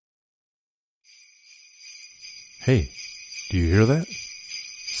Hey, do you hear that?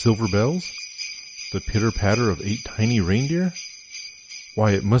 Silver bells? The pitter-patter of 8 tiny reindeer?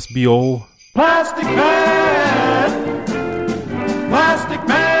 Why, it must be old Plastic Man! Plastic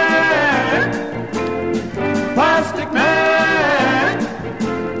Man! Plastic Man!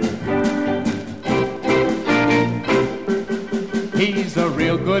 He's a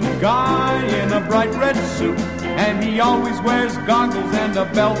real good guy in a bright red suit, and he always wears goggles and a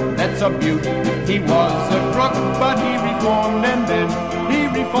belt that's a beaut. He was a crook, but he reformed, and then he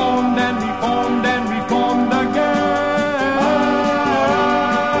reformed and reformed and reformed again.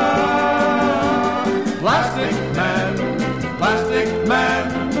 Plastic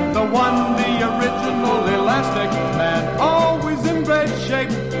Man, the one, the original Elastic Man, always in great shape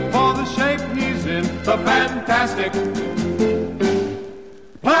for the shape he's in, the fantastic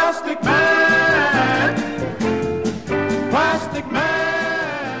Plastic Man. Plastic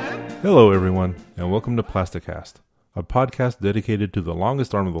Man. Hello everyone, and welcome to Plasticast, a podcast dedicated to the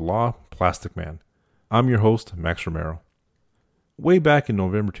longest arm of the law, Plastic Man. I'm your host, Max Romero. Way back in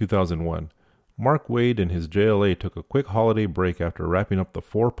November 2001, Mark Waid and his JLA took a quick holiday break after wrapping up the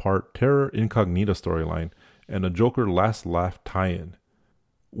 4-part Terror Incognita storyline and a Joker Last Laugh tie-in.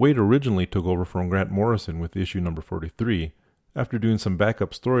 Waid originally took over from Grant Morrison with issue number 43, after doing some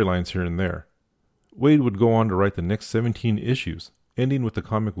backup storylines here and there. Waid would go on to write the next 17 issues, ending with the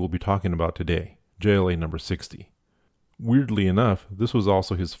comic we'll be talking about today, JLA number 60. Weirdly enough, this was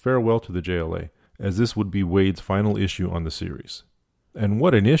also his farewell to the JLA, as this would be Waid's final issue on the series. And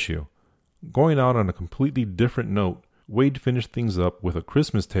what an issue! Going out on a completely different note, Waid finished things up with A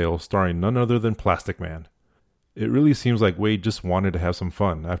Christmas Tale starring none other than Plastic Man. It really seems like Waid just wanted to have some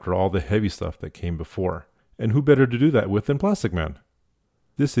fun after all the heavy stuff that came before. And who better to do that with than Plastic Man?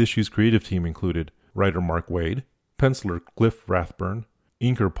 This issue's creative team included writer Mark Waid, penciler Cliff Rathburn,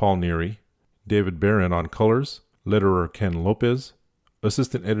 inker Paul Neary, David Barron on colors, letterer Ken Lopez,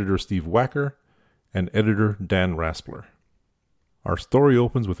 assistant editor Steve Wacker, and editor Dan Raspler. Our story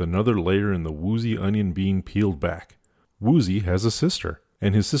opens with another layer in the Woozy onion being peeled back. Woozy has a sister,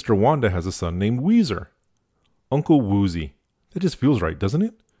 and his sister Wanda has a son named Weezer. Uncle Woozy. That just feels right, doesn't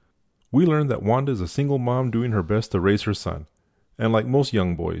it? We learn that Wanda is a single mom doing her best to raise her son, and like most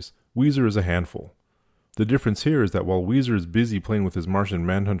young boys, Weezer is a handful. The difference here is that while Weezer is busy playing with his Martian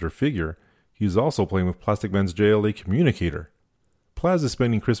Manhunter figure, he's also playing with Plastic Man's JLA communicator. Plaz is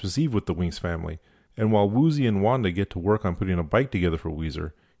spending Christmas Eve with the Winks family, and while Woozy and Wanda get to work on putting a bike together for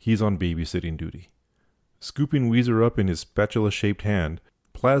Weezer, he's on babysitting duty. Scooping Weezer up in his spatula-shaped hand,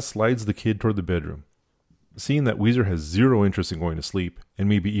 Plaz slides the kid toward the bedroom. Seeing that Weezer has zero interest in going to sleep, and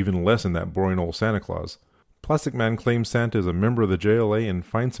maybe even less in that boring old Santa Claus, Plastic Man claims Santa is a member of the JLA and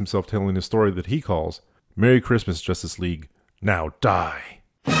finds himself telling a story that he calls, "Merry Christmas, Justice League. Now die."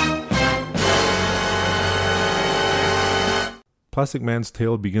 Plastic Man's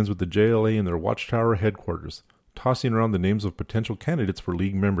tale begins with the JLA in their Watchtower headquarters, tossing around the names of potential candidates for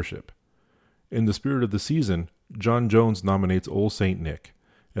League membership. In the spirit of the season, John Jones nominates Old Saint Nick,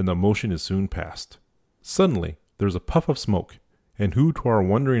 and the motion is soon passed. Suddenly, there's a puff of smoke, and who to our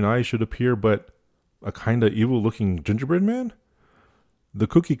wondering eyes should appear but a kinda evil-looking gingerbread man? The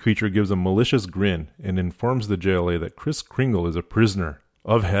cookie creature gives a malicious grin and informs the JLA that Kris Kringle is a prisoner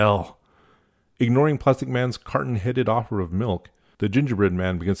of hell. Ignoring Plastic Man's carton-headed offer of milk, the gingerbread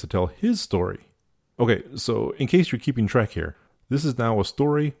man begins to tell his story. Okay, so in case you're keeping track here, this is now a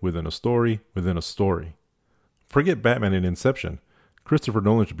story within a story within a story. Forget Batman and Inception. Christopher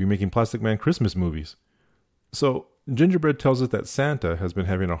Nolan should be making Plastic Man Christmas movies. So, Gingerbread tells us that Santa has been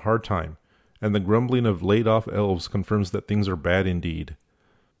having a hard time, and the grumbling of laid-off elves confirms that things are bad indeed.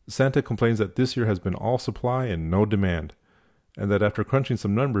 Santa complains that this year has been all supply and no demand, and that after crunching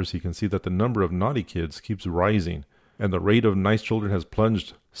some numbers he can see that the number of naughty kids keeps rising, and the rate of nice children has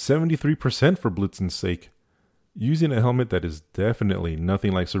plunged 73% for Blitzen's sake. Using a helmet that is definitely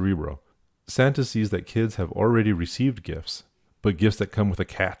nothing like Cerebro, Santa sees that kids have already received gifts, but gifts that come with a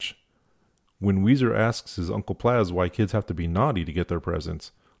catch. When Weezer asks his Uncle Plaz why kids have to be naughty to get their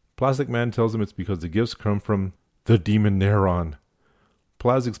presents, Plastic Man tells him it's because the gifts come from the demon Neron.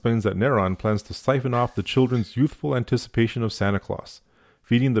 Plaz explains that Neron plans to siphon off the children's youthful anticipation of Santa Claus,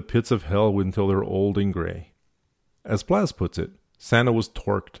 feeding the pits of hell until they're old and gray. As Plaz puts it, Santa was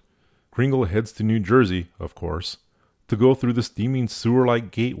torqued. Kringle heads to New Jersey, of course, to go through the steaming sewer-like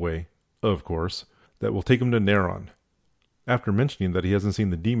gateway, of course, that will take him to Neron. After mentioning that he hasn't seen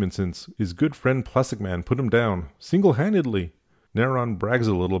the demon since his good friend Plastic Man put him down, single-handedly, Neron brags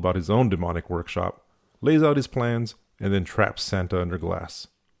a little about his own demonic workshop, lays out his plans, and then traps Santa under glass.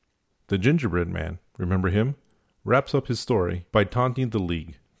 The gingerbread man, remember him, wraps up his story by taunting the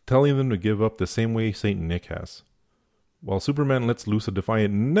League, telling them to give up the same way Saint Nick has. While Superman lets loose a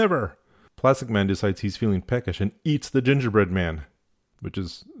defiant never, Plastic Man decides he's feeling peckish and eats the gingerbread man, which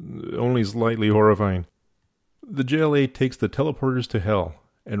is only slightly horrifying. The JLA takes the teleporters to hell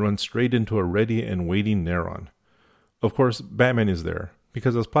and runs straight into a ready and waiting Neron. Of course, Batman is there,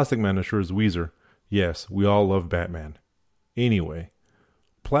 because as Plastic Man assures Weezer, yes, we all love Batman. Anyway,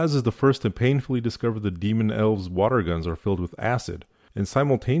 Plaz is the first to painfully discover the demon elves' water guns are filled with acid, and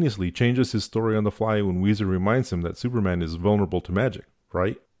simultaneously changes his story on the fly when Weezer reminds him that Superman is vulnerable to magic,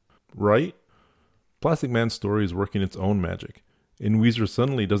 right? Right? Plastic Man's story is working its own magic, and Weezer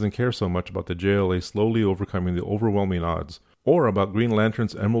suddenly doesn't care so much about the JLA slowly overcoming the overwhelming odds, or about Green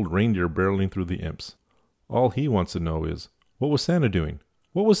Lantern's emerald reindeer barreling through the imps. All he wants to know is, what was Santa doing?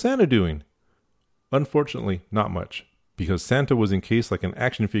 What was Santa doing? Unfortunately, not much, because Santa was encased like an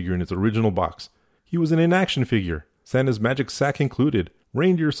action figure in its original box. He was an inaction figure, Santa's magic sack included,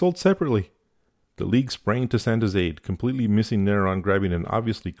 reindeer sold separately. The League sprang to Santa's aid, completely missing Neron grabbing an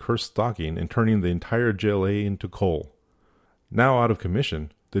obviously cursed stocking and turning the entire JLA into coal. Now out of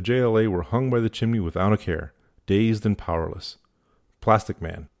commission, the JLA were hung by the chimney without a care, dazed and powerless. Plastic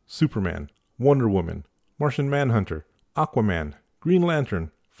Man, Superman, Wonder Woman, Martian Manhunter, Aquaman, Green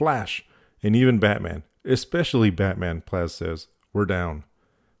Lantern, Flash, and even Batman, especially Batman, Plaz says, were down.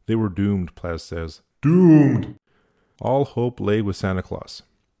 They were doomed, Plaz says. Doomed! All hope lay with Santa Claus.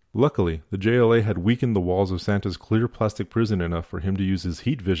 Luckily, the JLA had weakened the walls of Santa's clear plastic prison enough for him to use his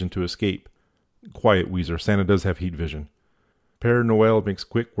heat vision to escape. Quiet, Weezer, Santa does have heat vision. Père Noël makes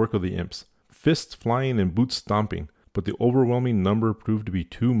quick work of the imps, fists flying and boots stomping, but the overwhelming number proved to be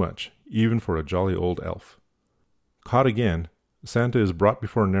too much, even for a jolly old elf. Caught again, Santa is brought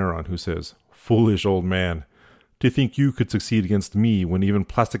before Neron, who says, "Foolish old man, to think you could succeed against me when even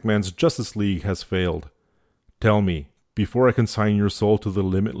Plastic Man's Justice League has failed. Tell me, before I consign your soul to the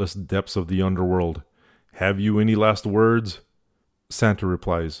limitless depths of the underworld, have you any last words?" Santa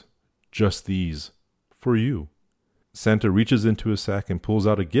replies, "Just these, for you." Santa reaches into his sack and pulls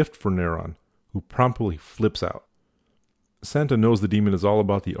out a gift for Neron, who promptly flips out. Santa knows the demon is all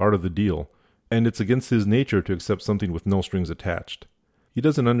about the art of the deal, and it's against his nature to accept something with no strings attached. He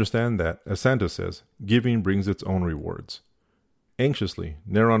doesn't understand that, as Santa says, giving brings its own rewards. Anxiously,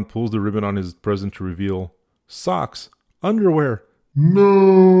 Neron pulls the ribbon on his present to reveal socks, underwear.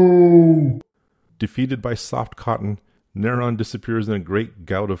 No! Defeated by soft cotton, Neron disappears in a great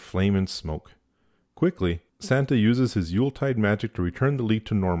gout of flame and smoke. Quickly, Santa uses his Yuletide magic to return the League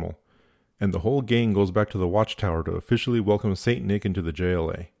to normal, and the whole gang goes back to the Watchtower to officially welcome St. Nick into the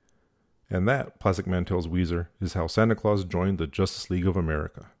JLA. And that, Plastic Man tells Weezer, is how Santa Claus joined the Justice League of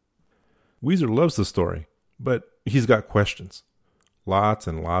America. Weezer loves the story, but he's got questions. Lots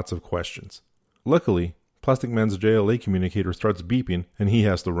and lots of questions. Luckily, Plastic Man's JLA communicator starts beeping and he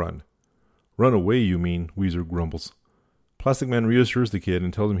has to run. "Run away, you mean," Weezer grumbles. Plastic Man reassures the kid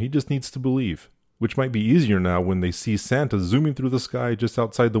and tells him he just needs to believe, which might be easier now when they see Santa zooming through the sky just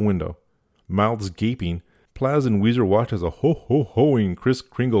outside the window. Mouths gaping, Plaz and Weezer watch as a ho-ho-hoing Kris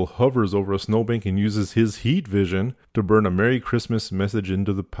Kringle hovers over a snowbank and uses his heat vision to burn a Merry Christmas message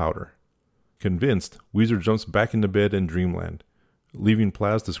into the powder. Convinced, Weezer jumps back into bed in dreamland, leaving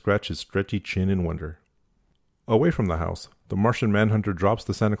Plaz to scratch his stretchy chin in wonder. Away from the house, the Martian Manhunter drops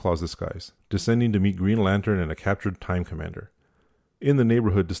the Santa Claus disguise, descending to meet Green Lantern and a captured Time Commander. In the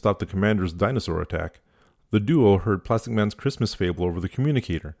neighborhood to stop the Commander's dinosaur attack, the duo heard Plastic Man's Christmas fable over the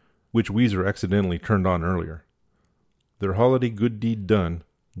communicator, which Weezer accidentally turned on earlier. Their holiday good deed done,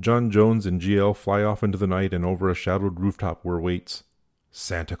 John Jones and GL fly off into the night and over a shadowed rooftop where waits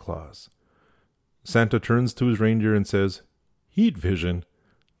Santa Claus. Santa turns to his reindeer and says, "Heat vision,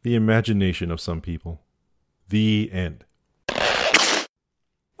 the imagination of some people." The end.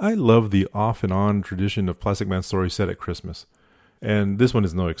 I love the off and on tradition of Plastic Man stories set at Christmas, and this one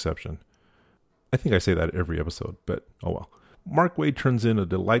is no exception. I think I say that every episode, but oh well. Mark Waid turns in a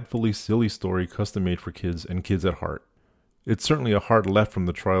delightfully silly story custom made for kids and kids at heart. It's certainly a hard left from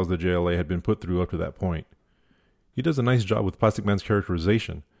the trials the JLA had been put through up to that point. He does a nice job with Plastic Man's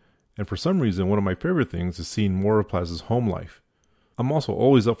characterization, and for some reason one of my favorite things is seeing more of Plaz's home life. I'm also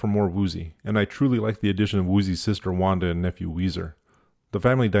always up for more Woozy, and I truly like the addition of Woozy's sister Wanda and nephew Weezer. The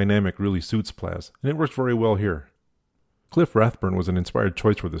family dynamic really suits Plaz, and it works very well here. Cliff Rathburn was an inspired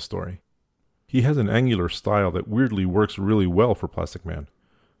choice for this story. He has an angular style that weirdly works really well for Plastic Man.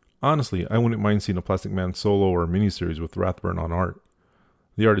 Honestly, I wouldn't mind seeing a Plastic Man solo or miniseries with Rathburn on art.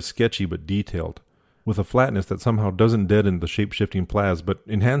 The art is sketchy but detailed, with a flatness that somehow doesn't deaden the shape-shifting Plaz but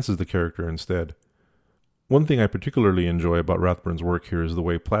enhances the character instead. One thing I particularly enjoy about Rathburn's work here is the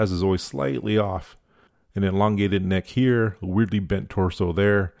way Plaz is always slightly off. An elongated neck here, a weirdly bent torso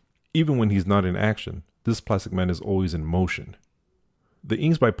there. Even when he's not in action, this Plastic Man is always in motion. The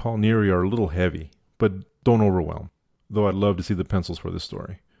inks by Paul Neary are a little heavy, but don't overwhelm, though I'd love to see the pencils for this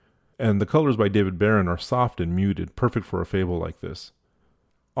story. And the colors by David Barron are soft and muted, perfect for a fable like this.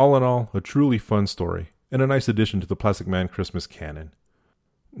 All in all, a truly fun story, and a nice addition to the Plastic Man Christmas canon.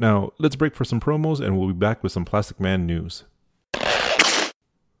 Now, let's break for some promos, and we'll be back with some Plastic Man news.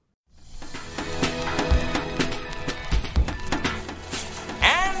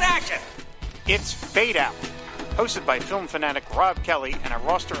 It's Fade Out. Hosted by film fanatic Rob Kelly and a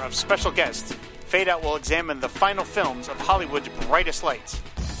roster of special guests, Fade Out will examine the final films of Hollywood's brightest lights,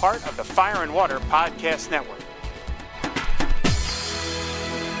 part of the Fire and Water Podcast Network.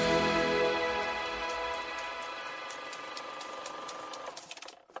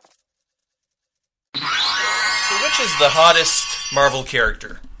 So which is the hottest Marvel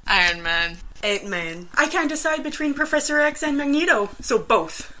character? Iron Man. Ant-Man. I can't decide between Professor X and Magneto, so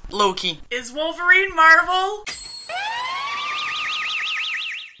both. Loki. Is Wolverine Marvel?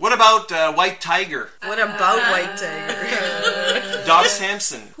 What about White Tiger? What about White Tiger? Doc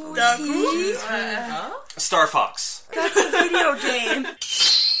Samson? Who? Star Fox? That's a video game.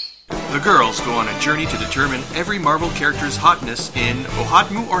 The girls go on a journey to determine every Marvel character's hotness in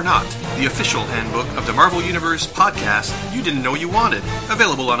Ohatmu or Not, the official handbook of the Marvel Universe podcast you didn't know you wanted.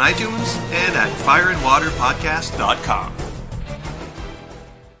 Available on iTunes and at fireandwaterpodcast.com.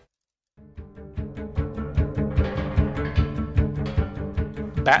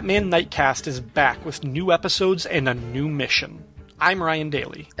 Batman Nightcast is back with new episodes and a new mission. I'm Ryan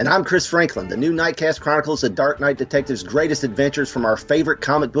Daly. And I'm Chris Franklin. The new Nightcast chronicles the Dark Knight Detective's greatest adventures from our favorite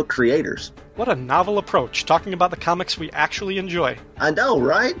comic book creators. What a novel approach, talking about the comics we actually enjoy. I know,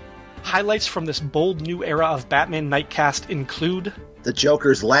 right? Highlights from this bold new era of Batman Nightcast include The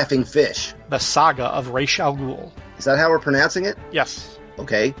Joker's Laughing Fish. the saga of Ra's al Ghul. Is that how we're pronouncing it? Yes.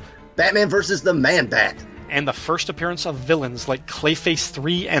 Okay. Batman versus the Man-Bat. And the first appearance of villains like Clayface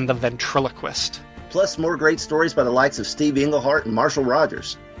 3 and the Ventriloquist. Plus more great stories by the likes of Steve Englehart and Marshall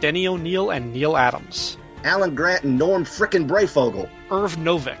Rogers. Denny O'Neil and Neil Adams. Alan Grant and Norm frickin' Brayfogle. Irv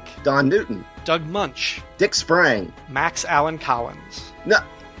Novick. Don Newton. Doug Munch. Dick Sprang. Max Allen Collins. No.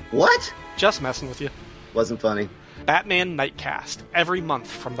 What? Just messing with you. Wasn't funny. Batman Nightcast, every month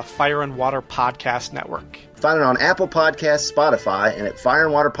from the Fire and Water Podcast Network. Find it on Apple Podcasts, Spotify, and at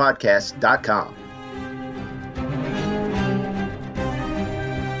fireandwaterpodcast.com.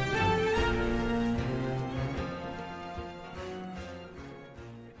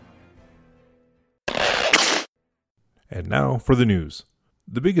 And now for the news.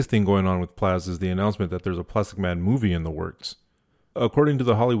 The biggest thing going on with Plaz is the announcement that there's a Plastic Man movie in the works. According to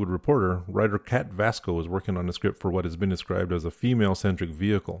The Hollywood Reporter, writer Kat Vasco is working on a script for what has been described as a female-centric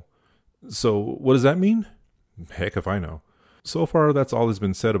vehicle. So, what does that mean? Heck if I know. So far, that's all that's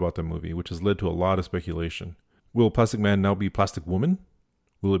been said about the movie, which has led to a lot of speculation. Will Plastic Man now be Plastic Woman?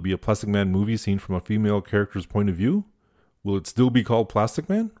 Will it be a Plastic Man movie seen from a female character's point of view? Will it still be called Plastic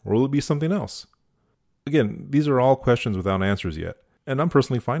Man, or will it be something else? Again, these are all questions without answers yet, and I'm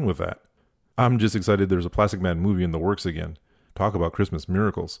personally fine with that. I'm just excited there's a Plastic Man movie in the works again. Talk about Christmas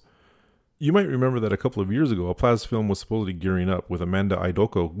miracles. You might remember that a couple of years ago, a Plaz film was supposedly gearing up with Amanda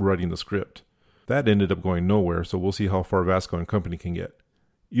Idoko writing the script. That ended up going nowhere, so we'll see how far Vasco and company can get.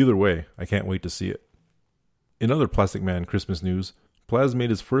 Either way, I can't wait to see it. In other Plastic Man Christmas news, Plaz made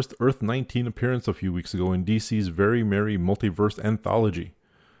his first Earth 19 appearance a few weeks ago in DC's Very Merry Multiverse Anthology.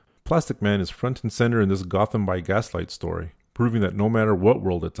 Plastic Man is front and center in this Gotham by Gaslight story, proving that no matter what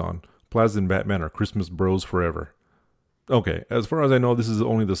world it's on, Plaz and Batman are Christmas bros forever. Okay, as far as I know, this is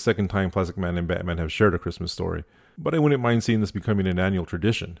only the second time Plastic Man and Batman have shared a Christmas story, but I wouldn't mind seeing this becoming an annual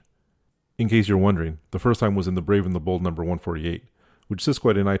tradition. In case you're wondering, the first time was in The Brave and the Bold number 148, which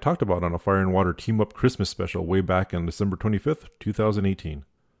Sisquad and I talked about on a Fire and Water Team-Up Christmas special way back on December 25th, 2018.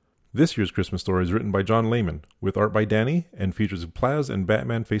 This year's Christmas story is written by John Layman, with art by Danny, and features Plaz and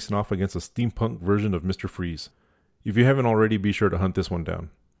Batman facing off against a steampunk version of Mr. Freeze. If you haven't already, be sure to hunt this one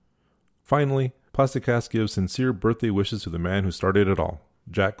down. Finally, Plasticast gives sincere birthday wishes to the man who started it all,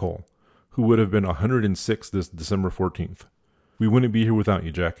 Jack Cole, who would have been 106 this December 14th. We wouldn't be here without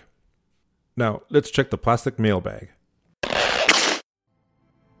you, Jack. Now, let's check the plastic mailbag.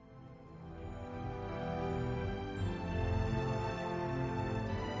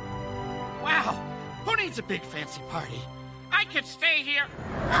 Wow, who needs a big fancy party? I could stay here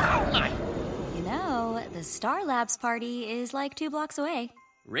all night. You know, the Star Labs party is like 2 blocks away.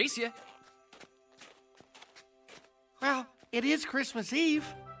 Race ya. Well, it is Christmas Eve.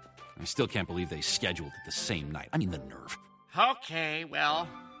 I still can't believe they scheduled it the same night. I mean, the nerve. Okay, well,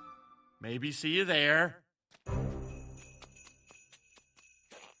 maybe see you there.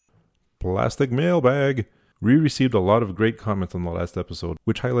 Plastic Mailbag. We received a lot of great comments on the last episode,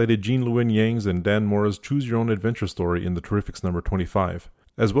 which highlighted Jean Lewin Yang's and Dan Mora's Choose Your Own Adventure story in the Terrifics number 25,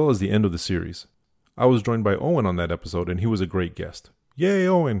 as well as the end of the series. I was joined by Owen on that episode, and he was a great guest. Yay,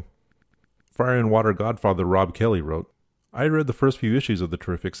 Owen! Fire and Water Godfather Rob Kelly wrote, I read the first few issues of the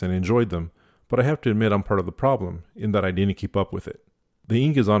Terrifics and enjoyed them, but I have to admit I'm part of the problem, in that I didn't keep up with it. The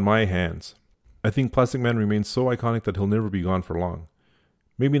ink is on my hands. I think Plastic Man remains so iconic that he'll never be gone for long.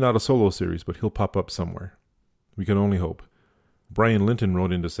 Maybe not a solo series, but he'll pop up somewhere. We can only hope. Brian Linton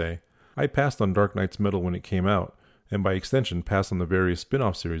wrote in to say, I passed on Dark Knight's Metal when it came out, and by extension passed on the various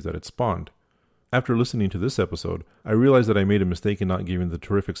spin-off series that it spawned. After listening to this episode, I realized that I made a mistake in not giving the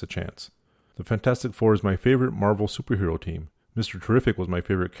Terrifics a chance. The Fantastic Four is my favorite Marvel superhero team. Mr. Terrific was my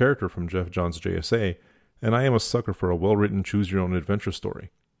favorite character from Jeff Johns' JSA, and I am a sucker for a well-written choose-your-own-adventure story.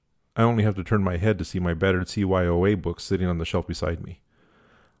 I only have to turn my head to see my battered CYOA books sitting on the shelf beside me.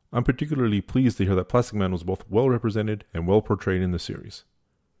 I'm particularly pleased to hear that Plastic Man was both well-represented and well-portrayed in the series.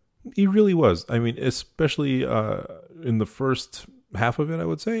 He really was. I mean, especially in the first half of it, I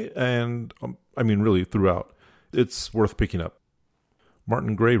would say, and really throughout. It's worth picking up.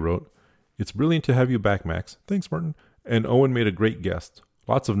 Martin Gray wrote, It's brilliant to have you back, Max. Thanks, Martin. And Owen made a great guest.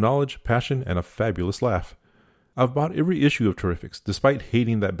 Lots of knowledge, passion, and a fabulous laugh. I've bought every issue of Terrifics, despite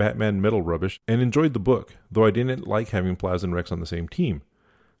hating that Batman metal rubbish, and enjoyed the book, though I didn't like having Plaz and Rex on the same team.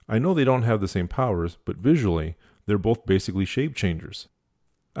 I know they don't have the same powers, but visually, they're both basically shape changers.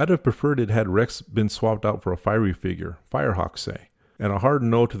 I'd have preferred it had Rex been swapped out for a fiery figure, Firehawk say, and a hard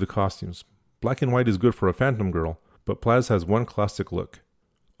no to the costumes. Black and white is good for a Phantom Girl, but Plaz has one classic look.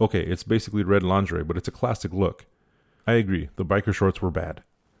 Okay, it's basically red lingerie, but it's a classic look. I agree, the biker shorts were bad.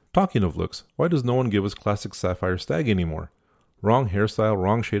 Talking of looks, why does no one give us classic Sapphire Stag anymore? Wrong hairstyle,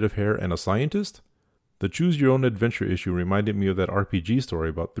 wrong shade of hair, and a scientist? The Choose Your Own Adventure issue reminded me of that RPG story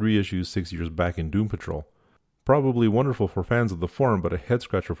about 3 issues 6 years back in Doom Patrol. Probably wonderful for fans of the forum, but a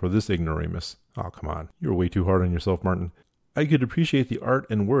head-scratcher for this ignoramus. Oh, come on. You're way too hard on yourself, Martin. I could appreciate the art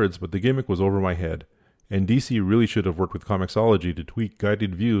and words, but the gimmick was over my head. And DC really should have worked with Comixology to tweak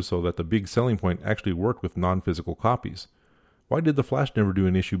guided views so that the big selling point actually worked with non-physical copies. Why did The Flash never do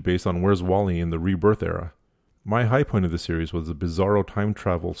an issue based on Where's Wally in the Rebirth era? My high point of the series was the Bizarro time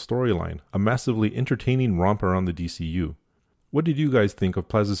travel storyline, a massively entertaining romp around the DCU. What did you guys think of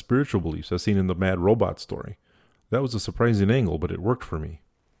Plaz's spiritual beliefs as seen in the Mad Robot story? That was a surprising angle, but it worked for me.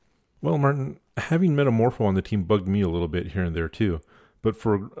 Well, Martin, having Metamorpho on the team bugged me a little bit here and there too, but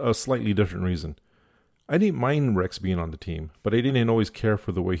for a slightly different reason. I didn't mind Rex being on the team, but I didn't always care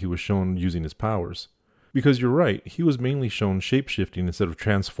for the way he was shown using his powers. Because you're right, he was mainly shown shape-shifting instead of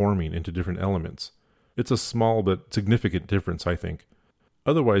transforming into different elements. It's a small but significant difference, I think.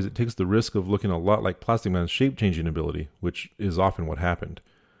 Otherwise, it takes the risk of looking a lot like Plastic Man's shape-changing ability, which is often what happened.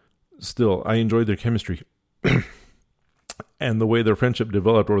 Still, I enjoyed their chemistry and the way their friendship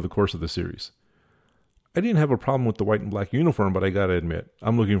developed over the course of the series. I didn't have a problem with the white and black uniform, but I gotta admit,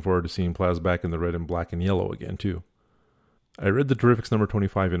 I'm looking forward to seeing Plaz back in the red and black and yellow again, too. I read the Terrifics number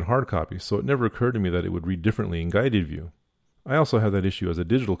 25 in hard copy, so it never occurred to me that it would read differently in guided view. I also have that issue as a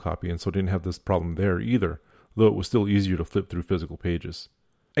digital copy, and so didn't have this problem there either, though it was still easier to flip through physical pages.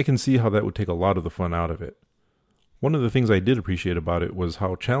 I can see how that would take a lot of the fun out of it. One of the things I did appreciate about it was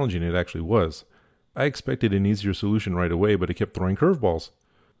how challenging it actually was. I expected an easier solution right away, but it kept throwing curveballs.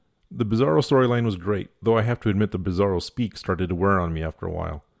 The Bizarro storyline was great, though I have to admit the Bizarro speak started to wear on me after a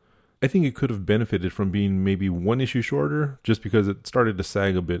while. I think it could have benefited from being maybe 1 issue shorter, just because it started to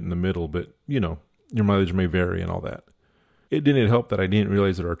sag a bit in the middle, but, your mileage may vary and all that. It didn't help that I didn't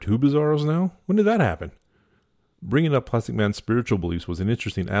realize there are 2 Bizarros now. When did that happen? Bringing up Plastic Man's spiritual beliefs was an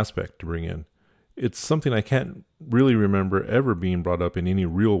interesting aspect to bring in. It's something I can't really remember ever being brought up in any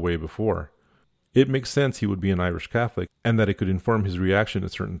real way before. It makes sense he would be an Irish Catholic, and that it could inform his reaction to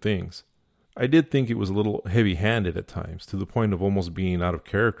certain things. I did think it was a little heavy-handed at times, to the point of almost being out of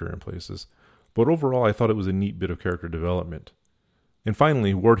character in places, but overall I thought it was a neat bit of character development. And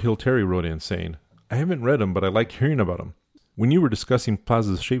finally, Ward Hill Terry wrote in saying, I haven't read him, but I liked hearing about him. When you were discussing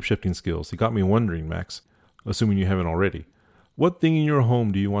Plaz's shape-shifting skills, it got me wondering, Max, assuming you haven't already, what thing in your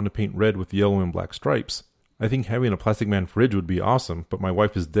home do you want to paint red with yellow and black stripes? I think having a Plastic Man fridge would be awesome, but my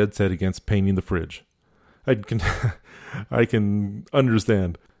wife is dead set against painting the fridge. I can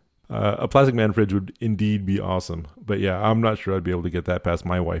understand. A Plastic Man fridge would indeed be awesome. But yeah, I'm not sure I'd be able to get that past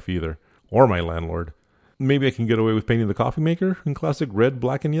my wife either. Or my landlord. Maybe I can get away with painting the coffee maker in classic red,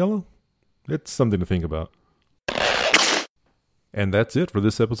 black, and yellow? It's something to think about. And that's it for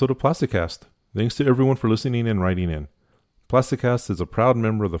this episode of Plasticast. Thanks to everyone for listening and writing in. Plasticast is a proud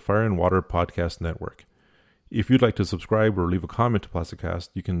member of the Fire and Water Podcast Network. If you'd like to subscribe or leave a comment to Plasticast,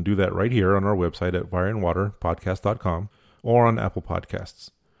 you can do that right here on our website at fireandwaterpodcast.com or on Apple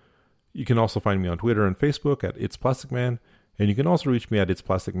Podcasts. You can also find me on Twitter and Facebook at It's Plastic Man, and you can also reach me at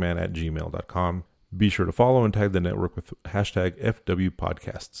itsplasticman@gmail.com. Be sure to follow and tag the network with hashtag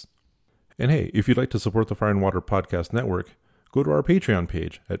FWPodcasts. And hey, if you'd like to support the Fire and Water Podcast Network, go to our Patreon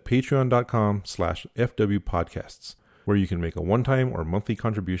page at patreon.com/FWPodcasts, where you can make a one-time or monthly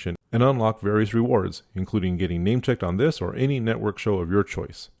contribution and unlock various rewards, including getting name-checked on this or any network show of your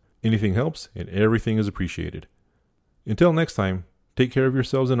choice. Anything helps, and everything is appreciated. Until next time, take care of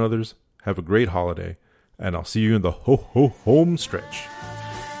yourselves and others, have a great holiday, and I'll see you in the home stretch.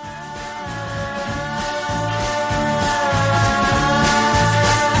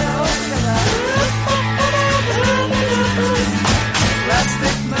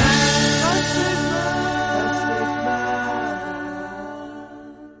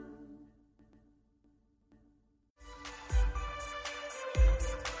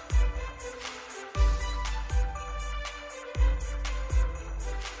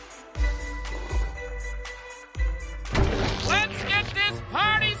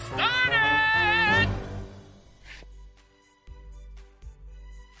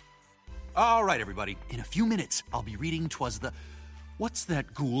 All right, everybody. In a few minutes, I'll be reading "'Twas the... What's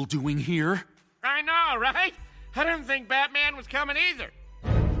that ghoul doing here? I know, right? I didn't think Batman was coming either.